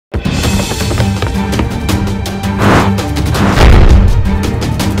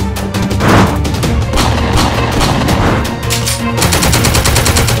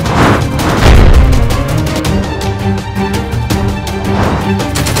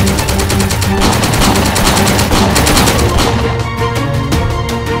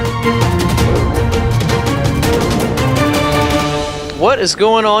is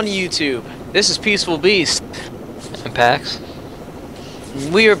going on YouTube? This is Peaceful Beast and Pacz.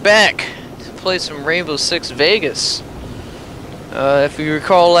 We are back to play some Rainbow Six Vegas. If you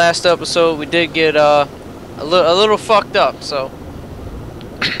recall last episode, we did get a little fucked up, so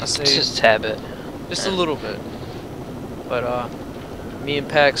I say just a tad bit, just a little bit. But me and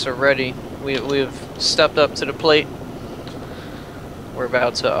Pacz are ready. We've stepped up to the plate. We're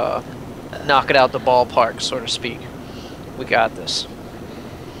about to knock it out the ballpark, so to speak. We got this.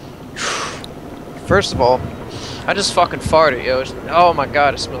 First of all, I just fucking farted, yo. Oh my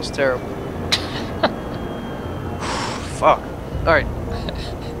god, it smells terrible. Fuck. Alright.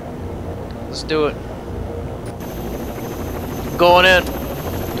 Let's do it. Going in.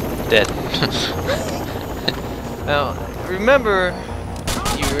 Dead. Now, remember,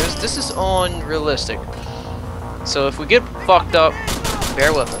 viewers, this is on realistic. So if we get fucked up,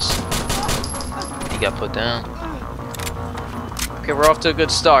 bear with us. You got put down. Okay, we're off to a good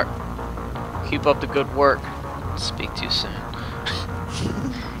start. Keep up the good work. Speak too soon.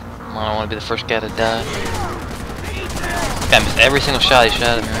 I don't want to be the first guy to die. I missed every single shot he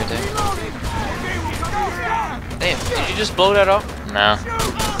shot at me right there. Damn, did you just blow that up? No.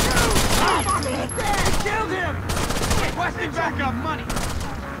 Killed him! Requesting backup money!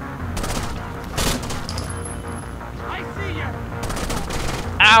 I see you!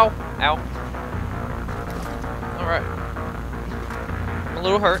 Ow! Ow. Alright. I'm a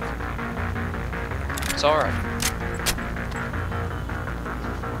little hurt. It's alright.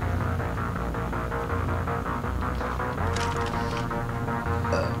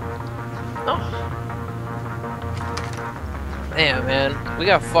 Oh. Damn, man. We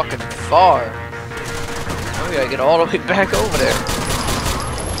got fucking far. Now we gotta get all the way back over there.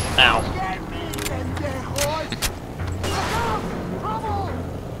 Ow.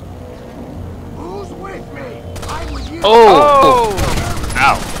 Who's with me? I'm with you. Oh!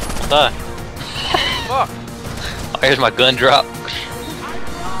 Ow! I'll die. Fuck. Oh, here's my gun drop.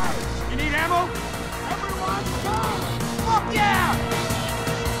 You need ammo? Everyone, go! Fuck yeah!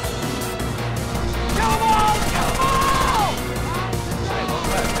 Come on! Come on!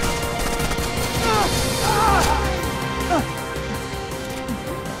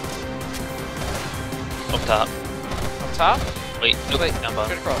 Up top. On top? Wait, nope, Wait, down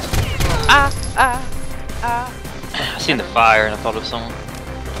bottom. straight across. I seen the fire and I thought of someone.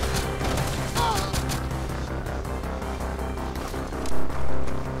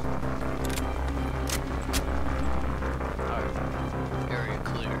 Alright. Area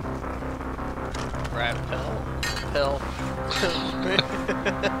clear. Rat Pell.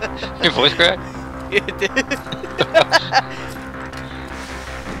 Your voice crack? It did.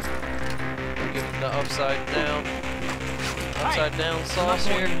 Give it the upside down sauce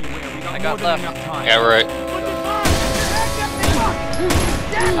here. I got left. I got right.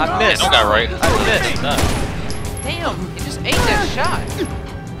 I missed. I got right. I missed. Damn, he just ate that shot.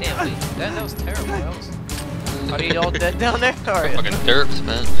 Damn, that was terrible. Are you all dead down there? Alright. Fucking derps,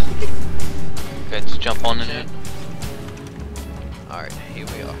 man. Okay, just jump on in there. Alright, here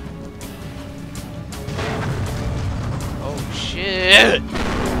we are. Oh shit!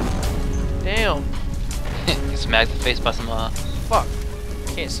 Damn. Get smacked in the face by some Fuck.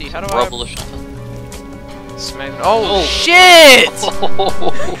 Can't see. How do rubble I or something. smack? Oh shit!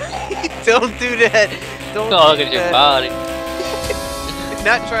 Oh. Don't do that. Don't No, do look at your that. body.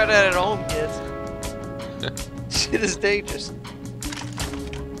 Not try that at home, kids. Shit is dangerous.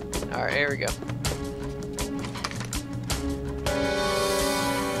 Alright, here we go.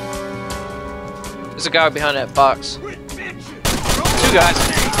 There's a guy behind that box. Two guys.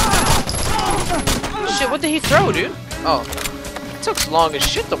 Shit, what did he throw, dude? Oh. It took so long as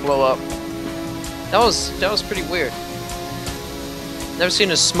shit to blow up. That was pretty weird. Never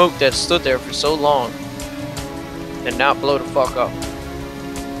seen a smoke that stood there for so long and not blow the fuck up.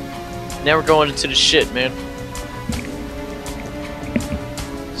 Now we're going into the shit, man.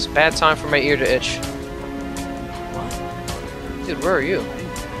 It's a bad time for my ear to itch. Dude, where are you?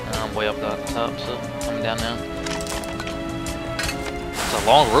 I'm way up the top, so coming down now. It's a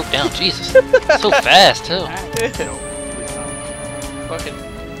long rope down, Jesus. So fast, too. Fucking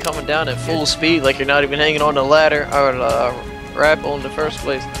coming down at full speed like you're not even hanging on the ladder or the grapple in the first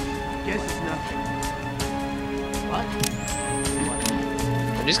place. Guess it's nothing. What?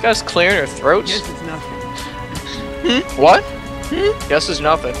 Are these guys clearing their throats? Guess it's nothing. What? Guess it's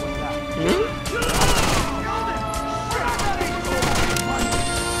nothing.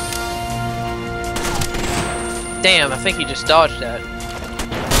 Damn, I think he just dodged that.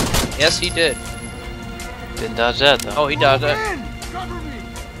 Yes, he did. Didn't dodge that, though. Oh, he dodged that. Cover me!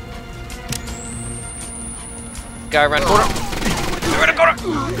 Guy around the corner.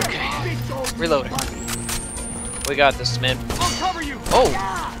 Okay. Reloading. We got this, man. I'll cover you. Oh!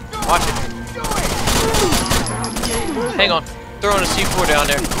 Watch it. Hang on. Throwing a C4 down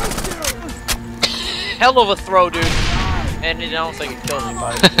there. Hell of a throw, dude. And I don't think it killed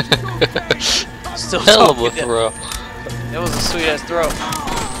anybody. Still Hell of a talking. throw. That was a sweet ass throw.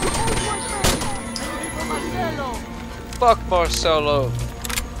 Fuck Marcelo.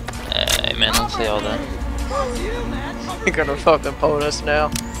 Hey man, don't say all that. You're gonna fucking pwn us now.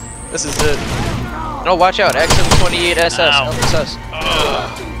 This is it. No, watch out. XM28SS. Ow. LSS.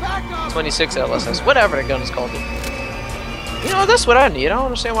 26 LSS. Whatever the gun is called. You know, that's what I need. I don't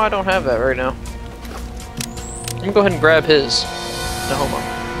understand why I don't have that right now. Let me go ahead and grab his. No homo.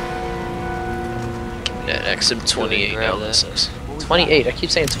 Give me that XM28 LSS. 28. I keep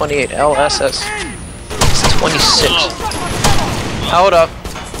saying 28 LSS. It's 26. Hold up.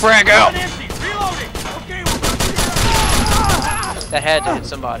 Frag out. That had to hit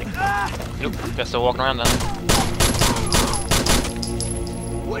somebody. Nope, guess still walking around then.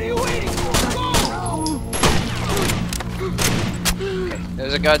 What are you waiting for? Okay,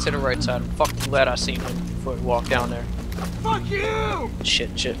 there's a guy to the right side. I'm fucking glad I seen him before he walked down there. Fuck you!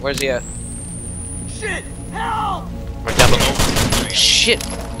 Shit. Where's he at? Shit! Help! Right down below. Shit!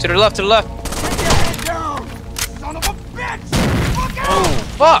 To the left, Get your head down! Son of a bitch! Look out! Oh,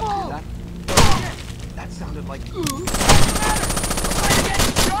 fuck! That sounded like.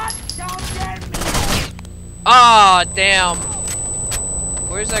 Ah, damn.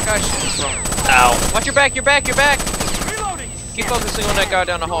 Where's that guy shooting from? Ow. Watch your back, your back! Reloading! Keep focusing on that guy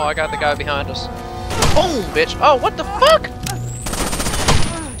down the hall. I got the guy behind us. Boom, bitch. Oh, what the fuck?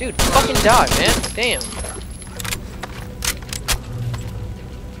 Dude, fucking die, man. Damn.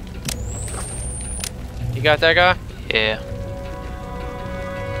 You got that guy? Yeah.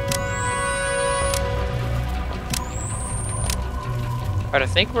 Alright, I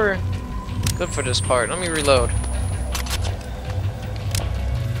think we're good for this part. Let me reload.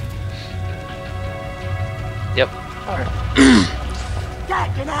 Yep. Alright.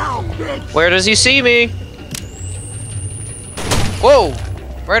 Get out, bitch! Where does he see me? Whoa!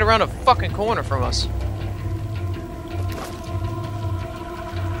 Right around the fucking corner from us.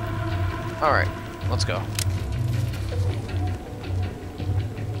 Alright, let's go.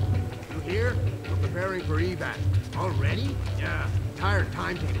 You here? We're preparing for evac. Already? Yeah. Tired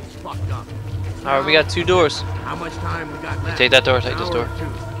timetable's fucked up. Alright, we got 2 doors. How much time we got left? Take that door, take this door.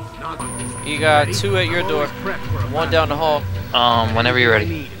 You got 2 at your door. 1 down the hall. Whenever you're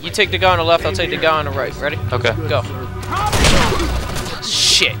ready. You take the guy on the left, I'll take the guy on the right. Ready? Okay. Go.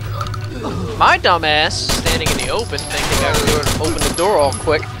 Shit. My dumb ass standing in the open thinking I could open the door all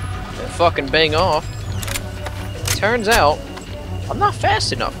quick and fucking bang off. Turns out, I'm not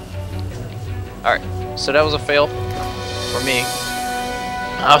fast enough. Alright, so that was a fail for me.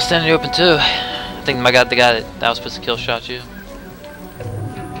 I was standing open too. I think the guy that was supposed to kill shot you.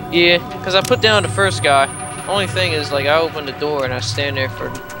 Yeah, because I put down the first guy. Only thing is, like, I opened the door and I stand there for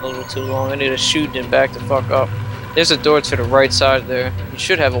a little too long. I need to shoot and back the fuck up. There's a door to the right side there. You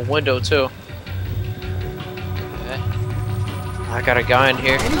should have a window too. Okay. I got a guy in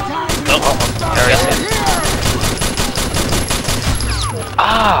here.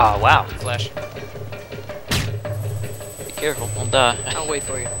 Ah, wow. Flash. Be careful, don't die. I'll wait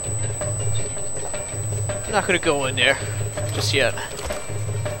for you. I'm not gonna go in there just yet.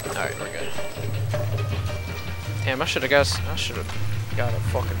 Alright, we're good. Damn, I should have got a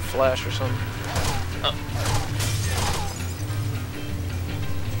fucking flash or something. Oh.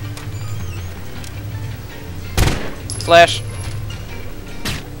 Flash.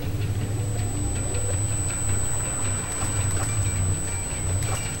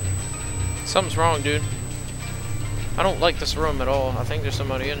 Something's wrong, dude. I don't like this room at all. I think there's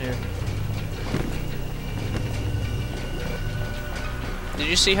somebody in here. Did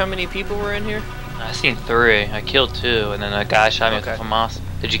you see how many people were in here? I seen 3. I killed 2, and then a guy shot me with a FAMAS.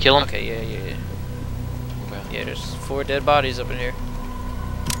 Did you kill him? Okay, yeah. Okay. Yeah, there's 4 dead bodies up in here.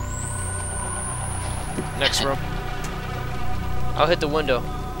 Next room. I'll hit the window.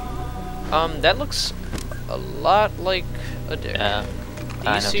 That looks a lot like a dick. Yeah.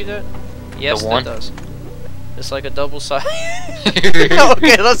 Do you see that? Yes, one? that does. It's like a double side.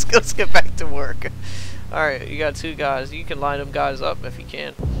 Okay, let's get back to work. Alright, you got 2 guys. You can line them guys up if you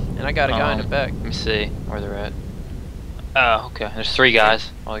can. And I got a guy in the back. Let me see where they're at. Oh, okay. There's 3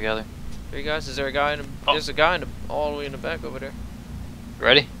 guys altogether. 3 guys? Is there a guy in the... There's a guy in the, all the way in the back over there.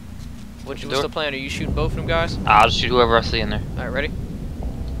 Ready? What's the plan? Are you shooting both of them guys? I'll just shoot whoever I see in there. Alright, ready?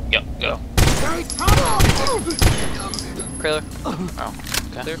 Yep, go. Clear. Oh,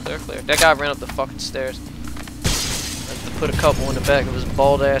 okay. Clear. That guy ran up the fucking stairs. have to put a couple in the back of his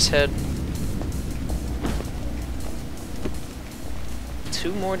bald ass head.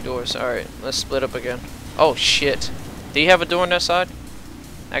 2 more doors. Alright, let's split up again. Oh shit. Do you have a door on that side?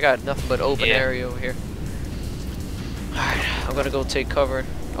 I got nothing but open area over here. Alright, I'm gonna go take cover.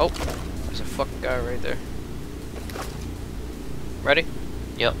 Oh, there's a fucking guy right there. Ready?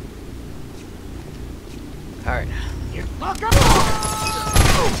 Yep. Alright.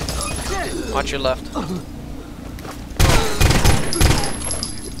 Watch your left.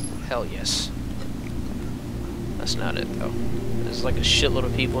 Hell yes. That's not it though. There's like a shitload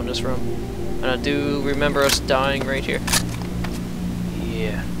of people in this room. And I do remember us dying right here.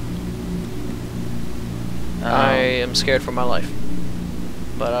 Yeah. I am scared for my life.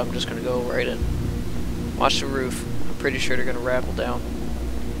 But I'm just gonna go right in. Watch the roof. I'm pretty sure they're gonna rappel down.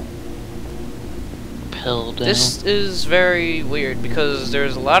 Rappel down. This is very weird because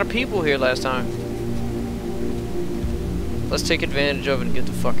there's a lot of people here last time. Let's take advantage of it and get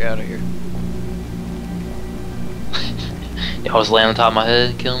the fuck out of here. I was laying on top of my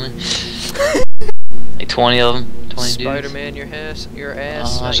head, killing me. Like 20 of them. 20 Spider-Man, your ass, not your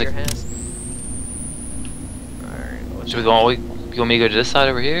ass. Alright, should we go? You want me to go to this side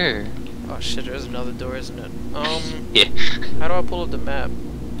over here? Or? Oh shit, there's another door, isn't it? Yeah. How do I pull up the map?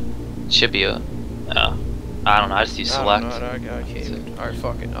 Should be a. I don't know. I just use select. I can't even. Alright,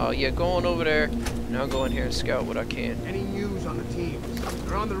 fuck it. Oh yeah, going over there. Now go in here and scout what I can. Any news on the teams?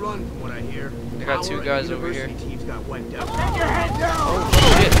 They're on the run from what I hear. I got 2 guys over here. Teams got wiped out. Oh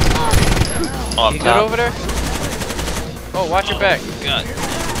shit. Oh, You good over there? Oh, watch your back. God.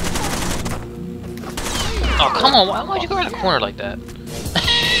 Oh, come on. Why'd you go around the corner like that?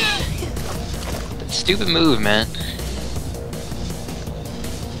 That stupid move, man.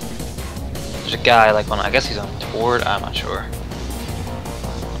 There's a guy, like, I guess he's on board. I'm not sure.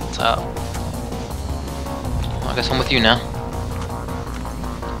 What's up? Well, I guess I'm with you now.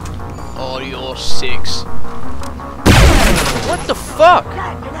 Audio 6. What the fuck?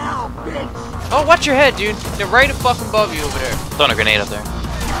 Oh, watch your head, dude. They're right fucking above you over there. Throwing a grenade up there.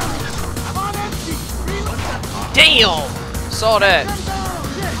 Damn! Saw that.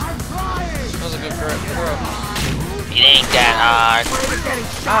 That was a good throw. It ain't that hard.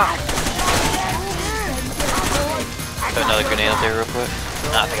 Ah. Throw another grenade up there real quick.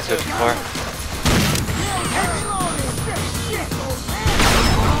 Nah, I think it's go too far.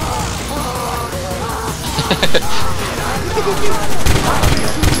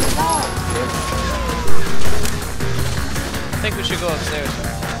 I think we should go upstairs.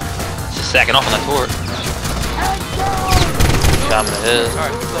 Just sacking off on that torch. Shot him in the head.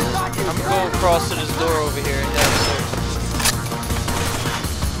 Alright, I'm going across to this door over here and downstairs.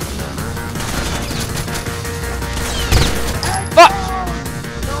 Fuck!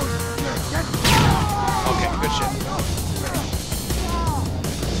 Okay, good shit.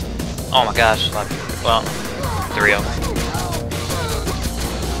 Oh my gosh, like, well, 3 of them.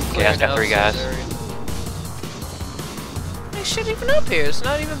 Okay, I got 3 guys. Ain't shit even up here. It's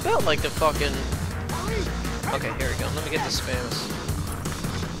not even built like the fucking. Okay, here we go. Let me get the spams.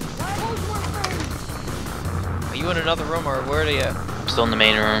 Are you in another room or where are they at? I'm still in the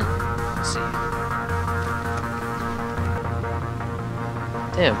main room. Let's see.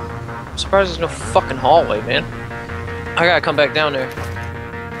 Damn. I'm surprised there's no fucking hallway, man. I gotta come back down there.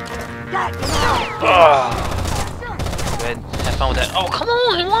 Ugh. Go ahead, have fun with that. Oh, come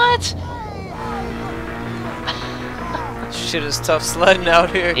on, what? Shit is tough sledding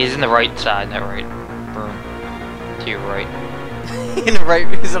out here. He's in the right side, that right room. To your right. In the right,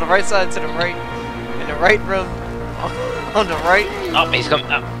 he's on the right side to the right. In the right room. On the right. Oh, he's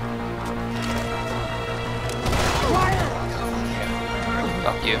coming up.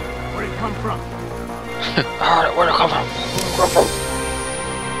 Fuck you. Where'd it come from? Alright, where'd it come from?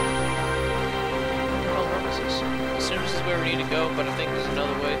 As soon as this is where we need to go, but I think there's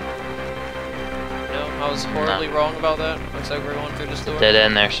another way. No, I was horribly wrong about that. Looks like we're going through this door. Dead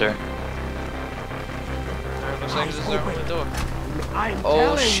end there, sir. Alright, looks like this is the door. I'm Oh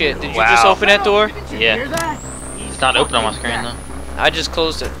telling shit, you. did you just open that door? Yeah. It's not open on my screen though. I just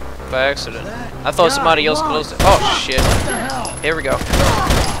closed it by accident. I thought somebody else closed it. Oh shit. Here we go.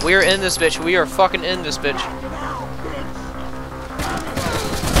 We are in this bitch. We are fucking in this bitch.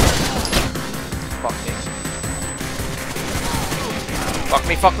 Fuck me. Fuck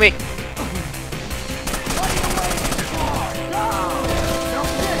me, fuck me.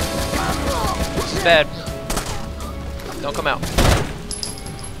 This is bad. Don't come out.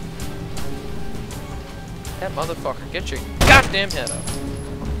 That motherfucker, get your goddamn head up.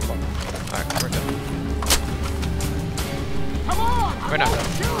 Alright, we're good. We're not done.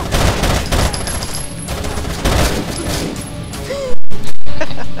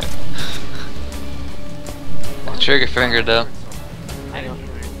 Trigger finger though. I know.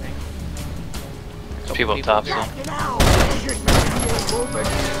 There's people up top too.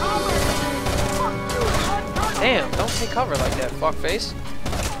 Damn, don't take cover like that, fuckface.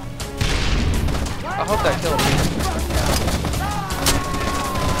 I hope that killed me.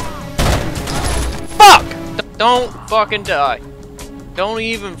 Fuck! Don't fucking die. Don't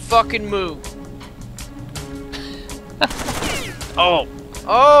even fucking move. Oh!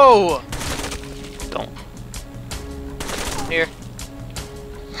 Oh! Don't. Here.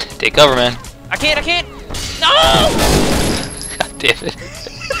 Take cover, man. I can't! No! God damn it.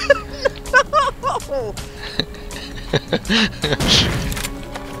 No!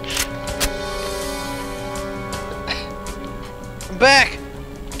 I'm back!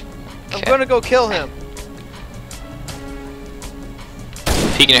 I'm gonna go kill him.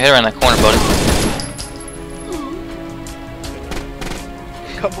 Peeking your head around that corner, buddy.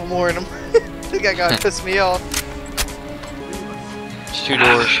 A couple more in him. I think I got pissed me off. There's two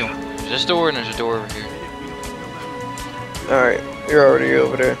doors. There's this door and there's a door over here. Alright, you're already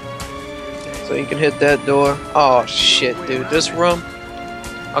over there. So you can hit that door. Oh shit, dude. This room.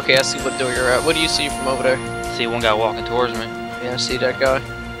 Okay, I see what door you're at. What do you see from over there? See one guy walking towards me. Yeah, I see that guy.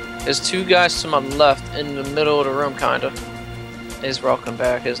 There's two guys to my left in the middle of the room, kinda. He's walking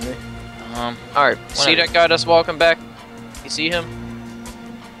back, isn't he? Alright, see that guy that's walking back? You see him?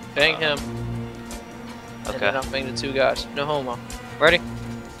 Bang him. Okay. And then I'll bang the two guys. No homo. Ready?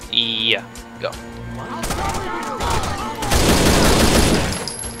 Yeah. Go.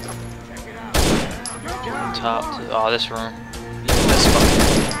 Top to this room. Yeah, this one.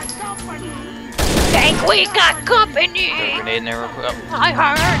 Think we got company. Throw a grenade in there real quick. Oh, I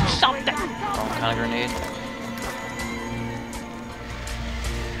heard something. wrong kind of grenade.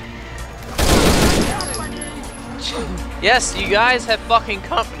 Yes, you guys have fucking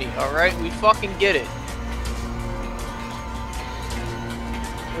company, alright? We fucking get it.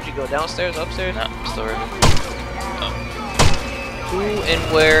 Would you go downstairs, upstairs? No, I'm still ready. Who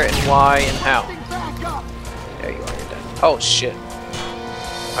and where and why and how? There you are, you're dead. Oh shit.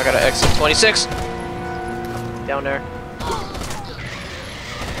 I gotta exit 26. Down there.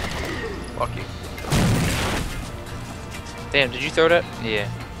 Fuck you. Damn, did you throw that? Yeah.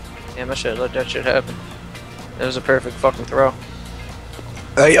 Damn, I should've let that shit happen. That was a perfect fucking throw.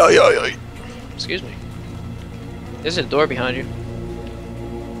 Ay, ay, ay, ay. Excuse me. There's a door behind you.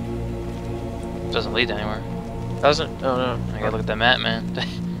 Doesn't lead anywhere. Doesn't? Oh no. I gotta look at that map, man.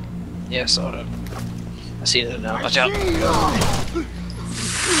 Yeah, I saw that. I see that now. Watch out.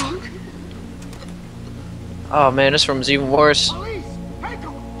 Oh man, this room's even worse. Police! Take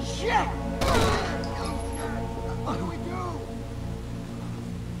him! Shit! What do we do?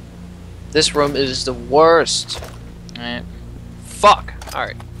 This room is the worst. Alright. Fuck.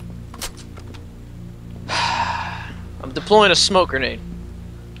 Alright. I'm deploying a smoke grenade.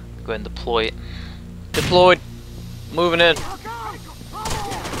 Go ahead and deploy it. Deployed. Moving in.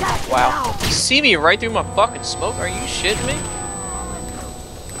 Wow. You see me right through my fucking smoke? Are you shitting me?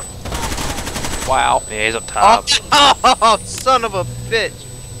 Wow. Yeah, he's up top. Oh, son of a bitch.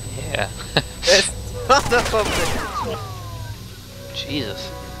 Yeah. Son of a bitch. Jesus.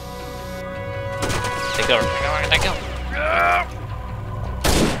 Take over. Take over.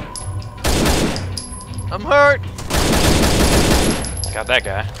 I'm hurt. Got that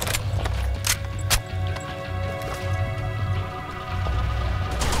guy.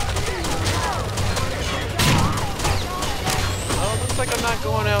 Oh, looks like I'm not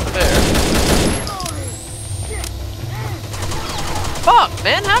going out there. Fuck,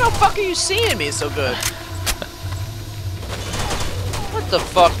 man, how the fuck are you seeing me so good? What the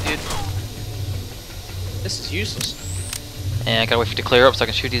fuck, dude? This is useless. Yeah, I gotta wait for it to clear up so I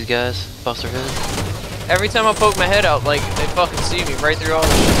can shoot these guys. Bust their heads. Every time I poke my head out, like, they fucking see me right through all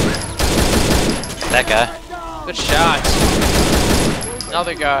this shit. That guy. Good shot.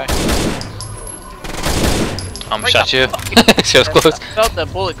 Another guy. Shot you. She was close. I felt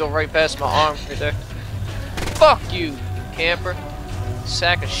that bullet go right past my arm right there. Fuck you, camper.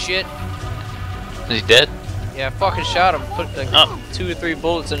 Sack of shit. Is he dead? Yeah, I fucking shot him. Put like 2 or 3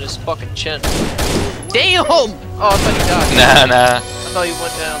 bullets in his fucking chin. Damn! Oh, I thought you died. Nah. I thought you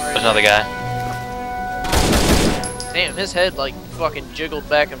went down right There's another guy. Damn, his head like fucking jiggled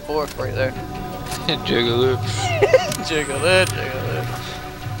back and forth right there. Jiggle it. Jiggle it, jiggle it.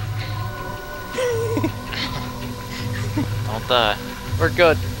 Don't die. We're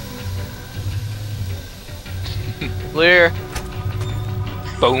good. Clear.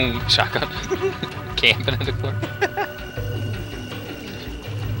 Boom. Shotgun. Camping in the corner.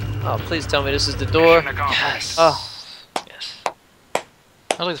 Oh, please tell me this is the door. Yes. Oh. Yes.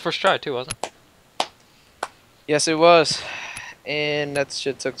 was like the first try too, wasn't it? Yes, it was. And that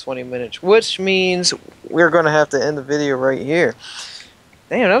shit took 20 minutes, which means we're gonna have to end the video right here.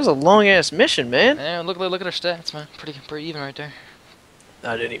 Damn, that was a long ass mission, man. Yeah, look at our stats, man. Pretty even right there.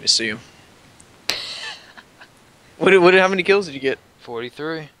 I didn't even see him. How many kills did you get?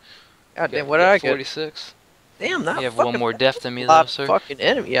 43. God damn, what did I get? 46. Damn, not You have fucking one more death than me, though, lot sir. fucking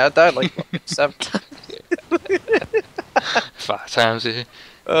enemy. Yeah, I died like 7 times. 5 times. Yeah.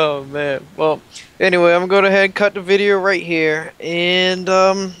 Oh man. Well, anyway, I'm gonna go ahead and cut the video right here, and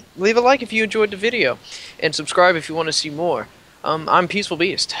leave a like if you enjoyed the video, and subscribe if you want to see more. I'm Peaceful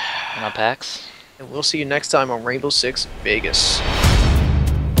Beast, And I'm Pacz. and we'll see you next time on Rainbow Six Vegas.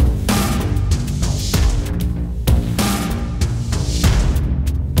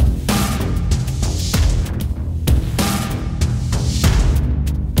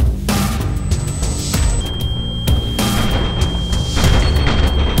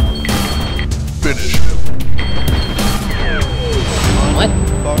 Finish him. What?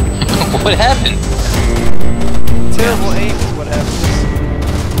 Fuck. What happened?